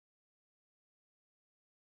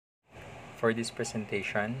For this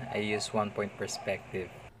presentation, I use one-point perspective.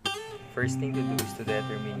 First thing to do is to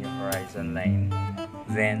determine your horizon line,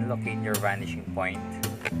 then locate your vanishing point.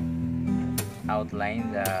 Outline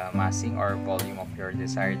the massing or volume of your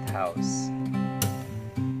desired house.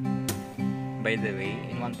 By the way,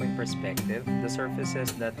 in one-point perspective, the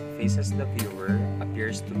surfaces that faces the viewer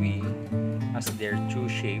appears to be as their true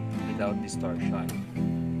shape without distortion.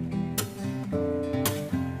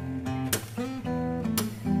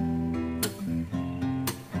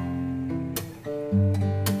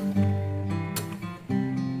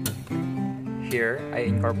 Here, I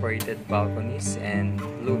incorporated balconies and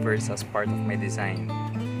louvers as part of my design.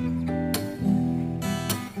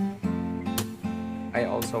 I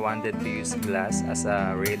also wanted to use glass as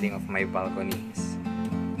a railing of my balconies.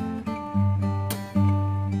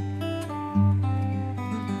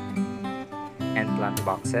 And plant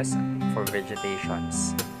boxes for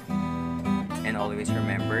vegetations. And always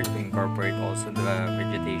remember to incorporate also the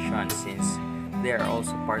vegetation since they are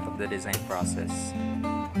also part of the design process.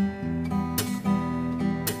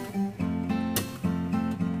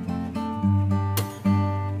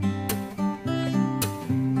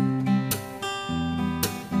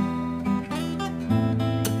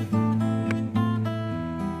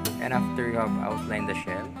 And after you have outlined the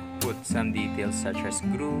shell, put some details such as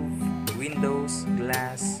groove, windows,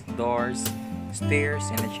 glass, doors, stairs,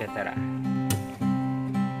 and etc.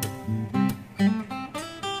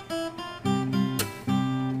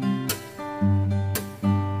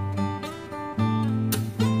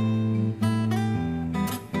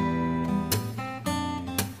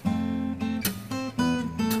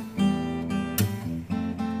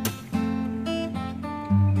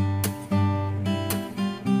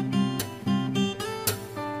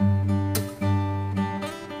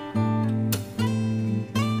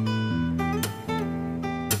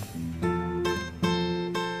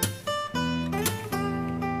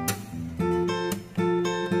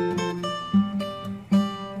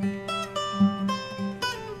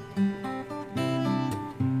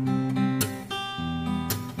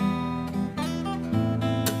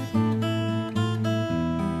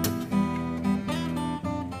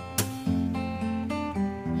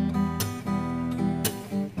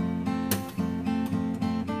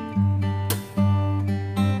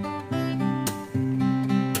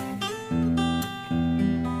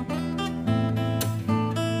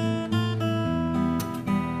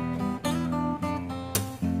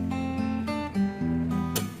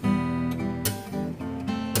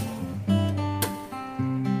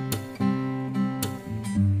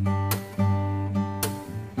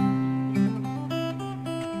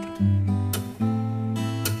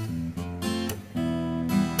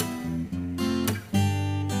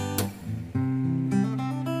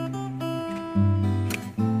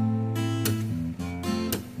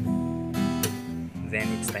 Then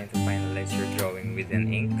it's time to finalize your drawing with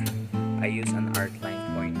an ink. I use an Artline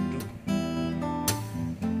Point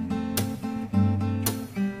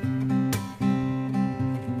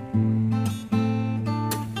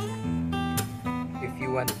 2. If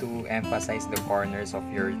you want to emphasize the corners of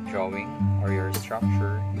your drawing or your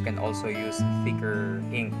structure, you can also use thicker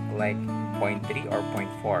ink like point 3 or point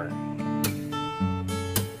 4.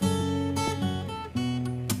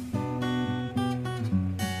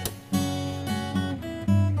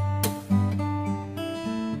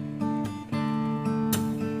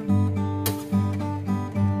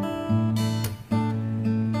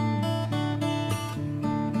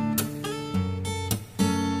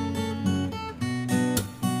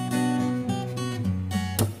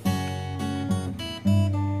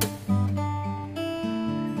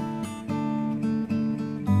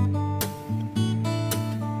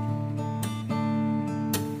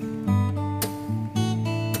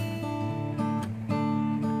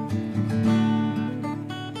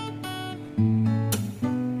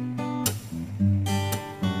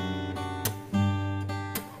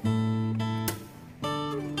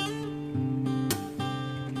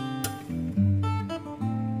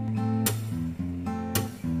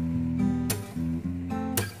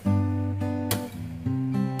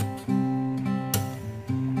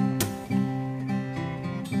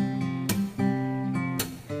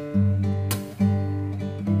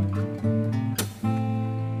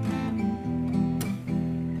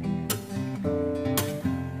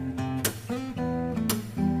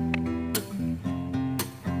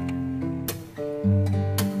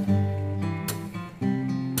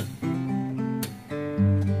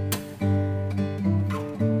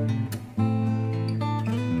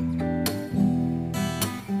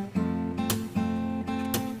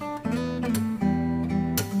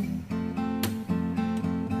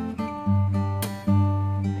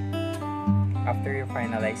 After you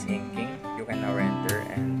finalize inking, you can now render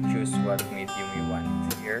and choose what medium you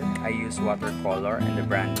want. Here, I use watercolor and the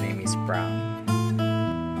brand name is Brown.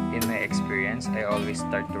 In my experience, I always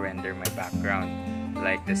start to render my background,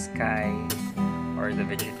 like the sky or the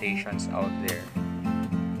vegetations out there.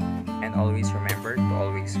 And always remember to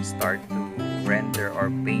always start to render or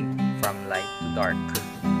paint from light to dark.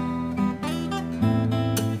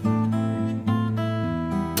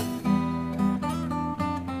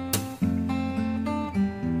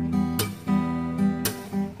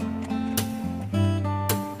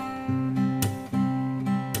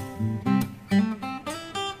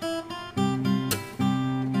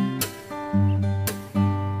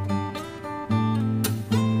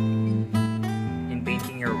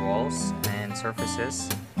 And surfaces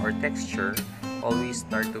or texture, always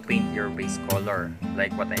start to paint your base color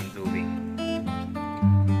like what I'm doing.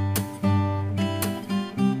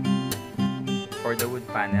 For the wood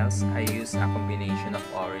panels, I use a combination of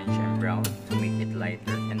orange and brown to make it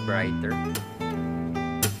lighter and brighter.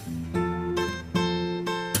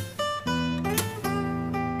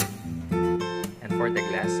 And for the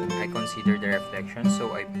glass, I consider the reflection,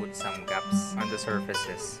 so I put some gaps on the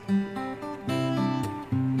surfaces.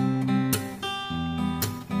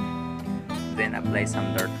 Then apply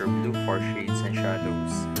some darker blue for shades and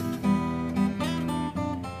shadows.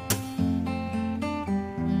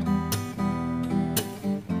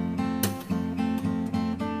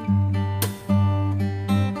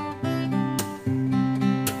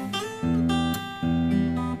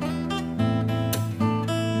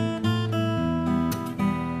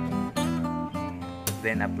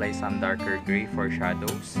 Then apply some darker gray for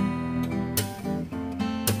shadows.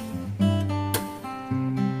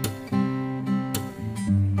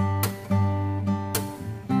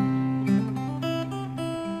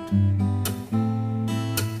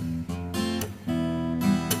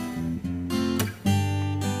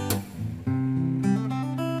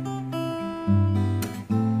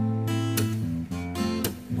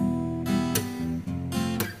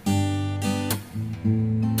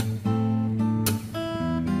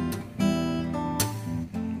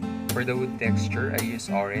 For the wood texture, I use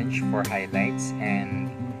orange for highlights and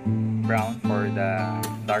brown for the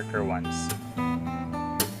darker ones.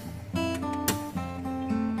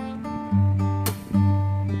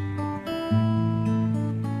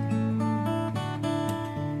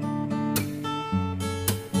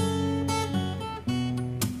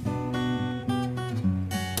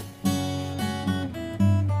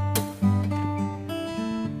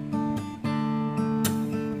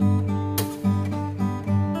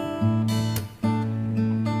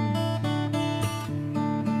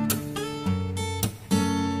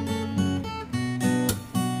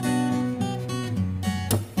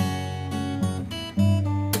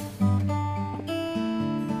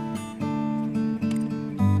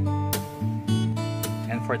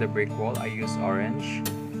 For the brick wall, I use orange,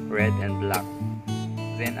 red, and black.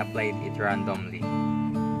 Then applied it randomly.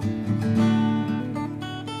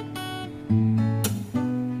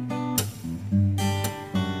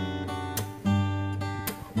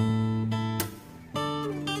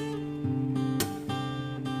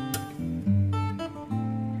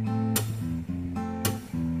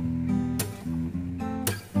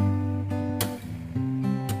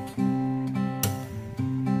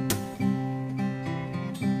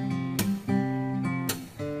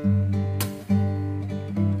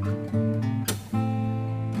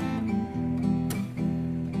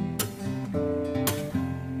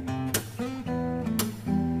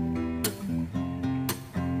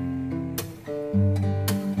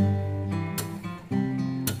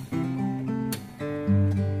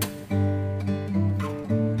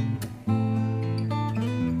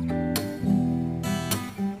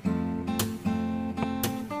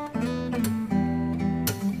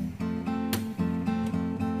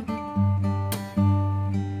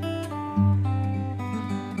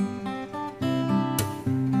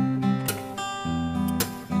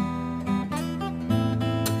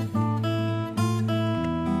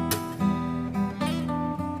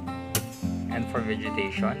 For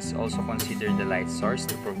vegetations, also consider the light source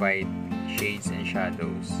to provide shades and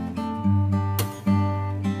shadows.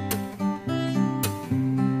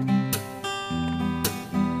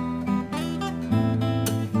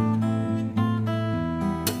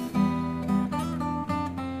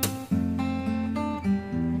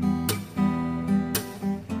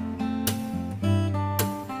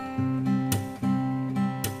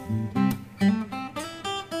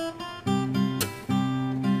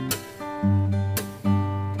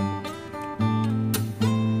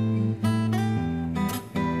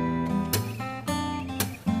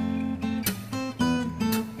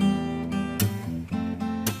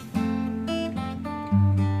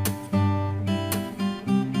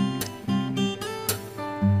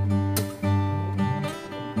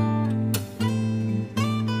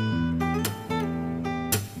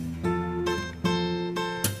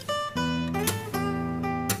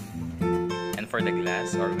 for the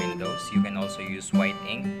glass or windows. You can also use white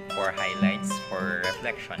ink for highlights for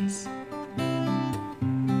reflections.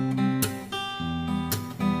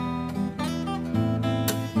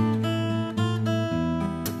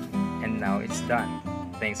 And now it's done.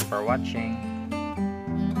 Thanks for watching.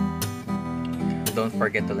 Don't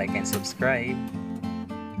forget to like and subscribe.